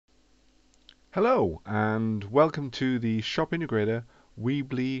Hello and welcome to the ShopIntegrator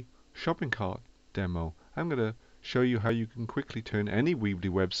Weebly shopping cart demo. I'm going to show you how you can quickly turn any Weebly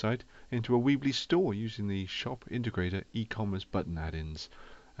website into a Weebly store using the ShopIntegrator e-commerce button add-ins.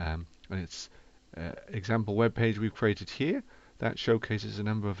 And it's example web page we've created here that showcases a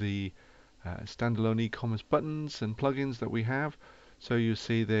number of the standalone e-commerce buttons and plugins that we have. So you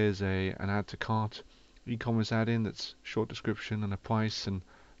see there's an add to cart e-commerce add-in that's short description and a price and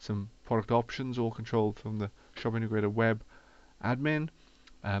some product options, all controlled from the ShopIntegrator web admin.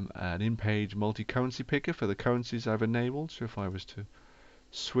 An in-page multi-currency picker for the currencies I've enabled. So if I was to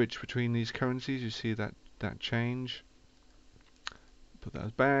switch between these currencies, you see that change. Put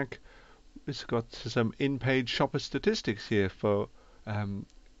that back. It's got some in-page shopper statistics here for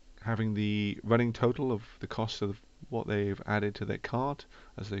having the running total of the cost of what they've added to their cart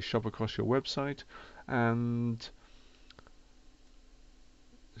as they shop across your website. And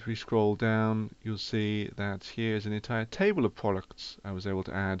if we scroll down, you'll see that here's an entire table of products I was able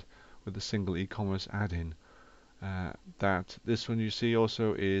to add with a single e-commerce add-in. That this one you see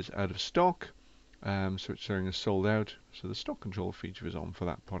also is out of stock, so it's showing as sold out, so the stock control feature is on for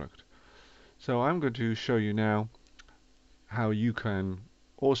that product. So I'm going to show you now how you can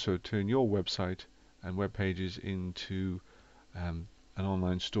also turn your website and web pages into an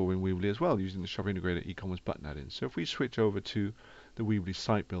online store in Weebly as well, using the ShopIntegrator e-commerce button add-in. So if we switch over to the Weebly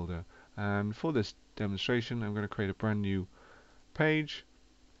site builder, and for this demonstration I'm going to create a brand new page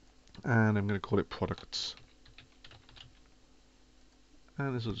and I'm going to call it products,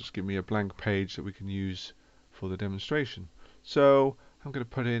 and this will just give me a blank page that we can use for the demonstration. So I'm going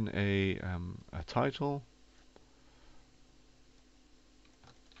to put in a title,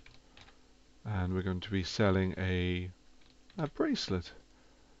 and we're going to be selling a bracelet.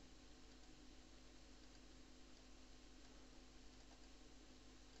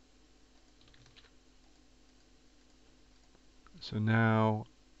 So now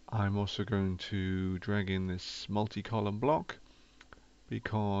I'm also going to drag in this multi-column block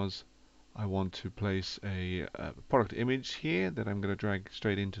because I want to place a product image here that I'm going to drag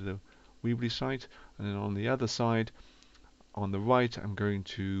straight into the Weebly site, and then on the other side, on the right, I'm going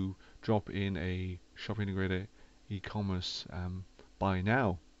to drop in a ShopIntegrator e-commerce buy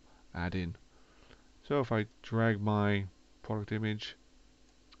now add-in. So if I drag my product image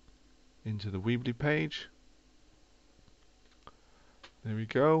into the Weebly page, there we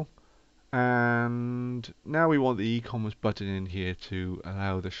go. And now we want the e-commerce button in here to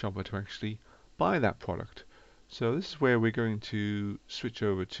allow the shopper to actually buy that product. So this is where we're going to switch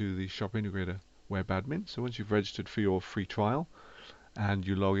over to the ShopIntegrator web admin. So once you've registered for your free trial and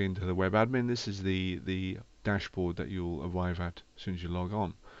you log into the web admin, this is the dashboard that you'll arrive at as soon as you log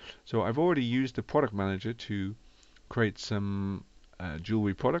on. So I've already used the product manager to create some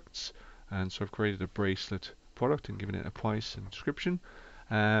jewelry products, and so I've created a bracelet product and given it a price and description.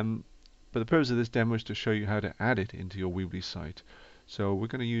 But the purpose of this demo is to show you how to add it into your Weebly site. So we're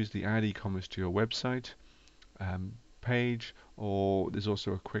going to use the add e-commerce to your website page, or there's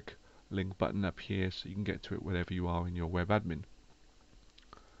also a quick link button up here so you can get to it wherever you are in your web admin.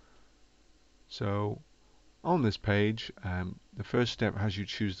 So on this page, the first step has you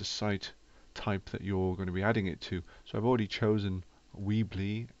choose the site type that you're going to be adding it to. So I've already chosen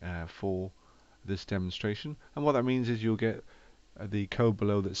Weebly for this demonstration, and what that means is you'll get the code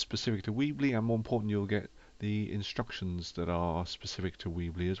below that's specific to Weebly, and more important, you'll get the instructions that are specific to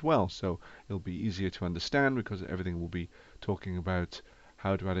Weebly as well. So it'll be easier to understand because everything will be talking about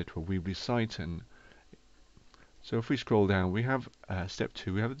how to add it to a Weebly site. And so if we scroll down, we have step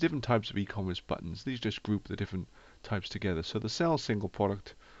 2. We have the different types of e-commerce buttons. These just group the different types together. So the sell single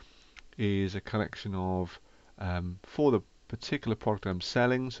product is a collection of for the particular product I'm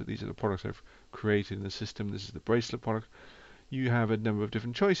selling. So these are the products I've created in the system. This is the bracelet product. You have a number of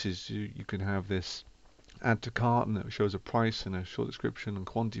different choices. You can have this add to cart, and it shows a price and a short description and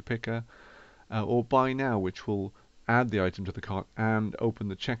quantity picker, or buy now, which will add the item to the cart and open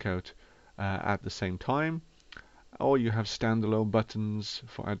the checkout at the same time. Or you have standalone buttons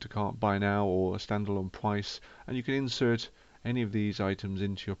for add to cart, buy now, or a standalone price, and you can insert any of these items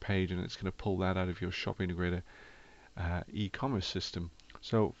into your page and it's going to pull that out of your ShopIntegrator e-commerce system.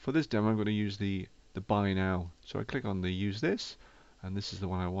 So for this demo I'm going to use the buy now. So I click on the use this, and this is the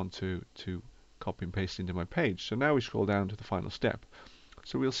one I want to copy and paste into my page. So now we scroll down to the final step.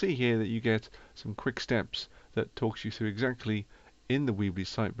 So we'll see here that you get some quick steps that talks you through exactly in the Weebly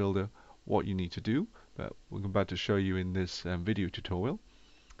site builder what you need to do, but we're about to show you in this video tutorial.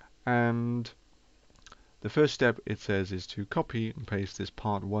 And the first step, it says, is to copy and paste this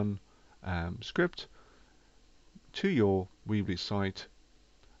part 1 script to your Weebly site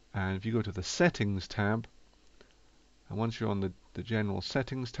And if you go to the settings tab, and once you're on the general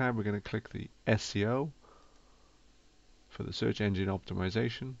settings tab, we're going to click the SEO for the search engine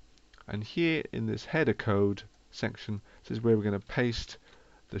optimization. And here in this header code section, this is where we're going to paste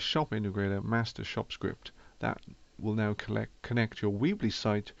the ShopIntegrator master shop script that will now connect your Weebly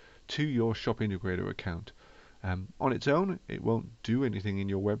site to your ShopIntegrator account. On its own, it won't do anything in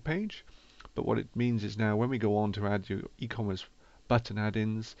your web page, but what it means is now when we go on to add your e-commerce button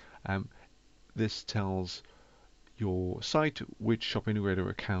add-ins, this tells your site which ShopIntegrator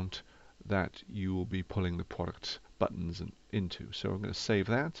account that you will be pulling the product buttons into. So I'm going to save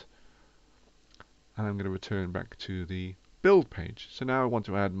that, and I'm going to return back to the build page. So now I want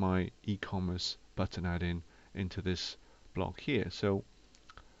to add my e-commerce button add-in into this block here. So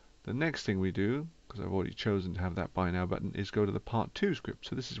the next thing we do, because I've already chosen to have that buy now button, is go to the part 2 script.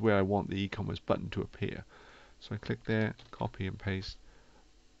 So this is where I want the e-commerce button to appear. So I click there, copy and paste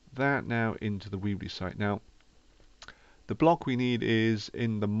that now into the Weebly site. Now the block we need is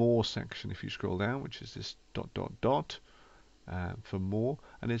in the more section if you scroll down, which is this ... for more,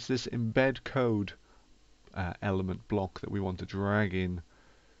 and it's this embed code element block that we want to drag in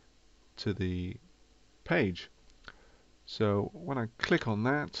to the page. So when I click on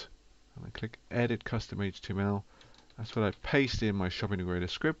that and I click edit custom HTML, that's what I paste in my ShopIntegrator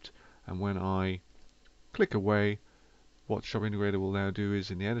script, and when I click away, what ShopIntegrator will now do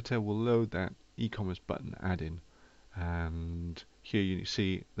is in the editor will load that e-commerce button add-in, and here you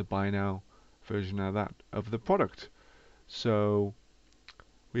see the buy now version of the product. So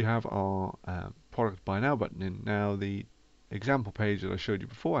we have our product buy now button in. Now the example page that I showed you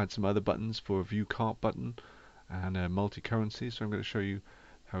before had some other buttons for a view cart button and multi-currency, so I'm going to show you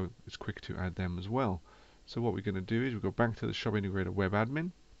how it's quick to add them as well. So what we're going to do is we go back to the ShopIntegrator web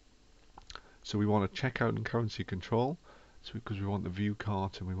admin. So we want to checkout and currency control, so because we want the view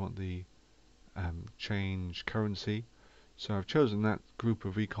cart and we want the change currency. So I've chosen that group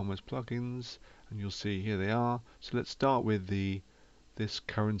of e-commerce plugins, and you'll see here they are. So let's start with this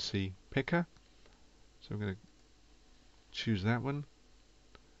currency picker. So I'm going to choose that one,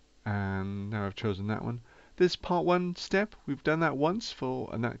 and now I've chosen that one. This part 1 step, we've done that once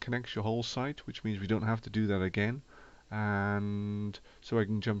and that connects your whole site, which means we don't have to do that again. And so I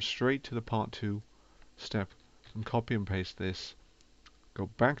can jump straight to the part 2 step and copy and paste this, go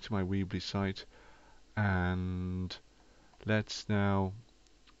back to my Weebly site, and let's now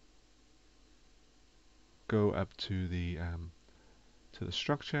go up to the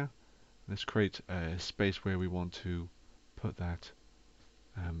structure. Let's create a space where we want to put that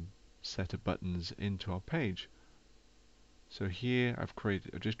set of buttons into our page. So here I've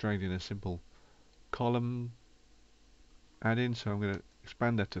just dragged in a simple column add-in, so I'm going to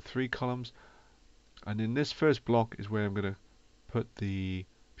expand that to 3 columns, and in this first block is where I'm going to put the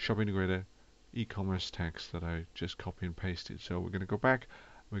ShopIntegrator e-commerce text that I just copy and pasted. So we're going to go back,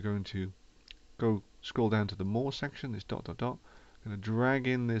 we're going to scroll down to the more section, this ... I'm going to drag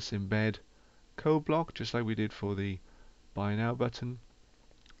in this embed code block just like we did for the buy now button,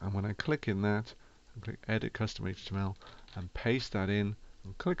 and when I click in that and click edit custom HTML and paste that in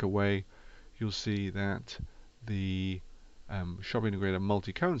and click away, you'll see that the ShopIntegrator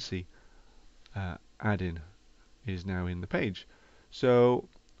multi-currency add-in is now in the page. So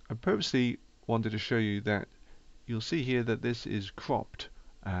I purposely wanted to show you that you'll see here that this is cropped,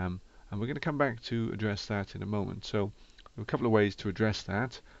 and we're going to come back to address that in a moment. So there are a couple of ways to address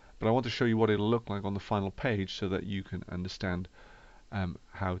that, but I want to show you what it'll look like on the final page so that you can understand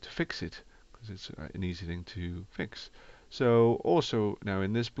how to fix it, because it's an easy thing to fix. So also now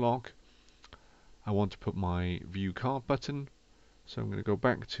in this block I want to put my view cart button, so I'm going to go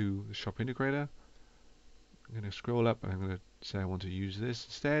back to the ShopIntegrator. I'm going to scroll up and I'm going to say I want to use this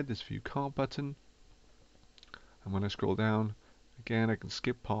instead, this view cart button, and when I scroll down again I can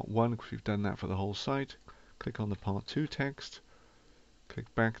skip part 1 because we've done that for the whole site, click on the part 2 text,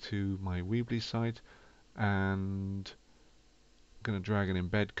 click back to my Weebly site, and I'm going to drag an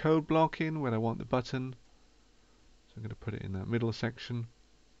embed code block in where I want the button. So I'm going to put it in that middle section,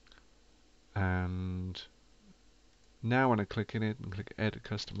 and now when I click in it and click edit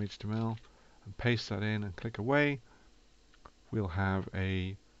custom HTML and paste that in and click away, we'll have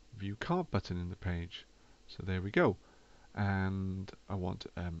a view cart button in the page. So there we go. And I want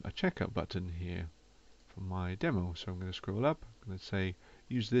a checkout button here for my demo. So I'm going to scroll up, I'm going to say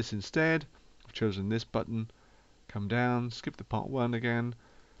use this instead. I've chosen this button, come down, skip the part 1 again,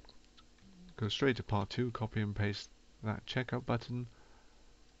 go straight to part 2, copy and paste that checkout button,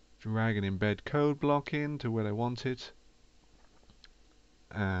 drag an embed code block in to where I want it,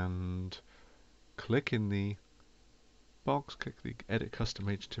 and click in the box, click the edit custom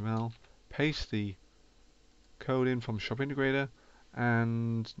HTML, paste the code in from ShopIntegrator,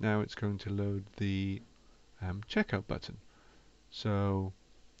 and now it's going to load the checkout button. So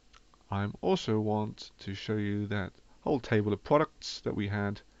I also want to show you that whole table of products that we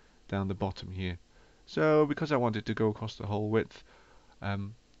had down the bottom here. So because I wanted to go across the whole width,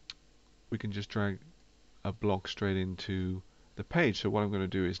 we can just drag a block straight into the page. So what I'm going to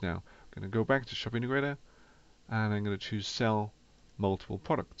do is now I'm going to go back to ShopIntegrator, and I'm going to choose sell multiple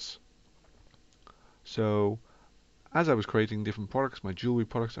products. So as I was creating different products, my jewelry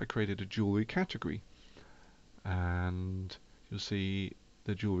products, I created a jewelry category, and you'll see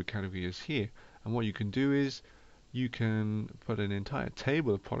the jewelry category is here. And what you can do is you can put an entire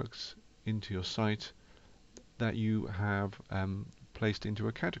table of products into your site that you have placed into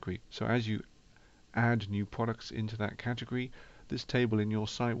a category. So as you add new products into that category, this table in your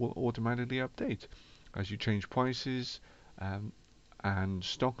site will automatically update. As you change prices and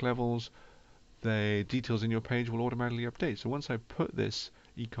stock levels, the details in your page will automatically update. So once I put this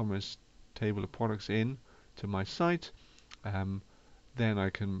e-commerce table of products in to my site, then I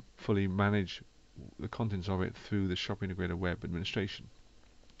can fully manage the contents of it through the ShopIntegrator web administration.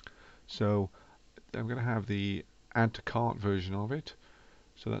 So I'm going to have the add to cart version of it.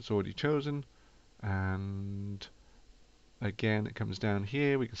 So that's already chosen, and again it comes down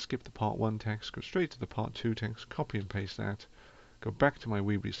here. We can skip the part 1 text, go straight to the part 2 text, copy and paste that, go back to my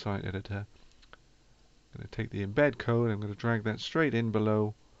Weebly site editor. I'm going to take the embed code, I'm going to drag that straight in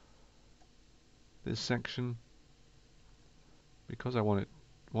below this section. Because I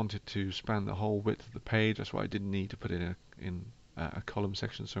wanted to span the whole width of the page, that's why I didn't need to put it in a column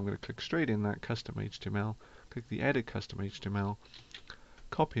section. So I'm going to click straight in that custom HTML, click the edit custom HTML,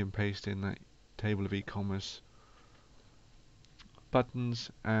 copy and paste in that table of e-commerce buttons,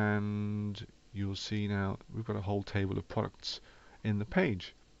 and you'll see now we've got a whole table of products in the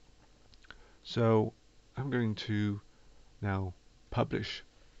page. So I'm going to now publish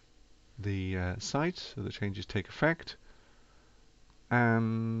the site so the changes take effect.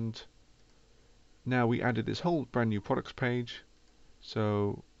 And now we added this whole brand new products page.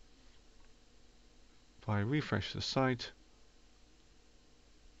 So if I refresh the site,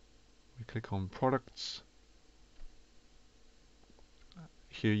 we click on products.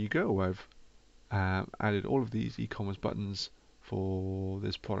 Here you go. I've added all of these e-commerce buttons for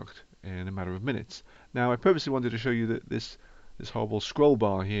this product in a matter of minutes. Now I purposely wanted to show you that this horrible scroll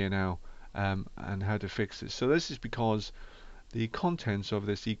bar here now, and how to fix this. So this is because the contents of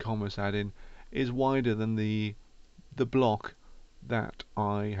this e-commerce add-in is wider than the block that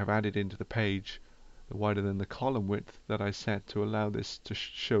I have added into the page, wider than the column width that I set to allow this to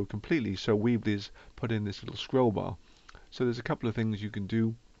show completely. So Weebly's put in this little scroll bar. So there's a couple of things you can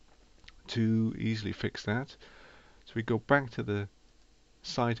do to easily fix that. So we go back to the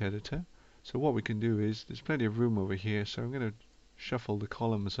site editor. So what we can do is, there's plenty of room over here, so I'm going to shuffle the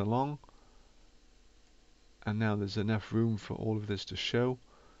columns along, and now there's enough room for all of this to show.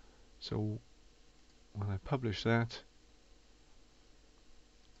 So when I publish that,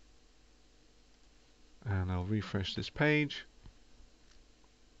 and I'll refresh this page,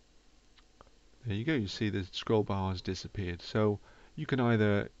 there you go, you see the scroll bar has disappeared. So you can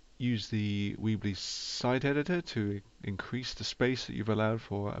either use the Weebly site editor to increase the space that you've allowed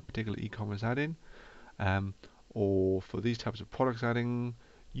for a particular e-commerce add-in, or for these types of products add-in,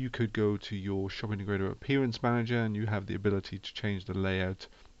 you could go to your ShopIntegrator Appearance Manager, and you have the ability to change the layout,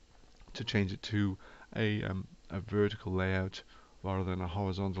 to change it to a vertical layout rather than a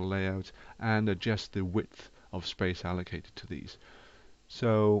horizontal layout, and adjust the width of space allocated to these.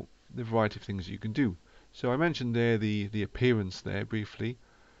 So the variety of things you can do. So I mentioned there the appearance there briefly.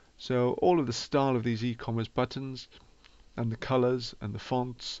 So all of the style of these e-commerce buttons, and the colors and the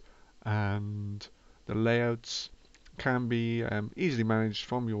fonts and the layouts can be easily managed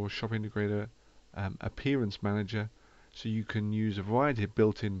from your ShopIntegrator Appearance Manager. So you can use a variety of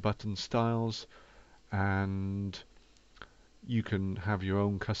built-in button styles, and you can have your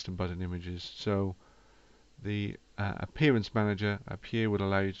own custom button images. So the Appearance Manager up here would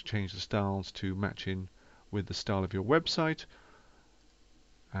allow you to change the styles to match in with the style of your website.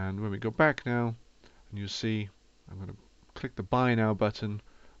 And when we go back now, and you'll see, I'm going to click the Buy Now button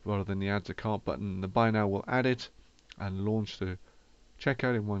rather than the Add to Cart button. The Buy Now will add it and launch the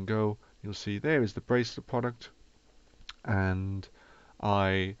checkout in one go. You'll see there is the bracelet product, and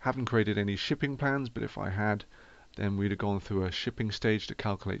I haven't created any shipping plans, but if I had, then we'd have gone through a shipping stage to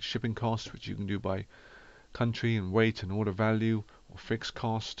calculate shipping costs, which you can do by country and weight and order value, or fixed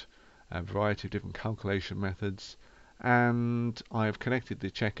cost, a variety of different calculation methods. And I've connected the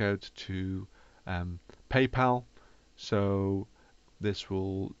checkout to PayPal, So this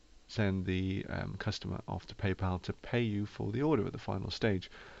will send the customer off to PayPal to pay you for the order at the final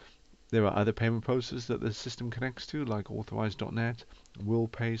stage. There are other payment processors that the system connects to, like Authorize.net,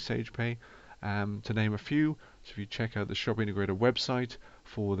 WillPay, SagePay, to name a few. So if you check out the ShopIntegrator website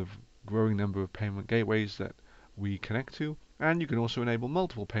for the growing number of payment gateways that we connect to, and you can also enable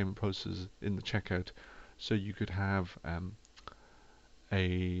multiple payment processors in the checkout. So you could have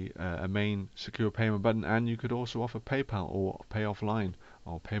a main secure payment button, and you could also offer PayPal or pay offline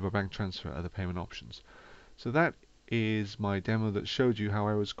or pay by bank transfer, other payment options. So that is my demo that showed you how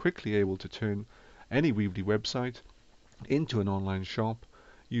I was quickly able to turn any Weebly website into an online shop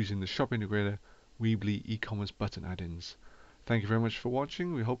using the ShopIntegrator Weebly e-commerce button add-ins. Thank you very much for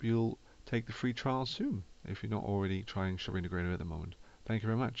watching. We hope you'll take the free trial soon if you're not already trying ShopIntegrator at the moment. Thank you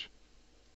very much.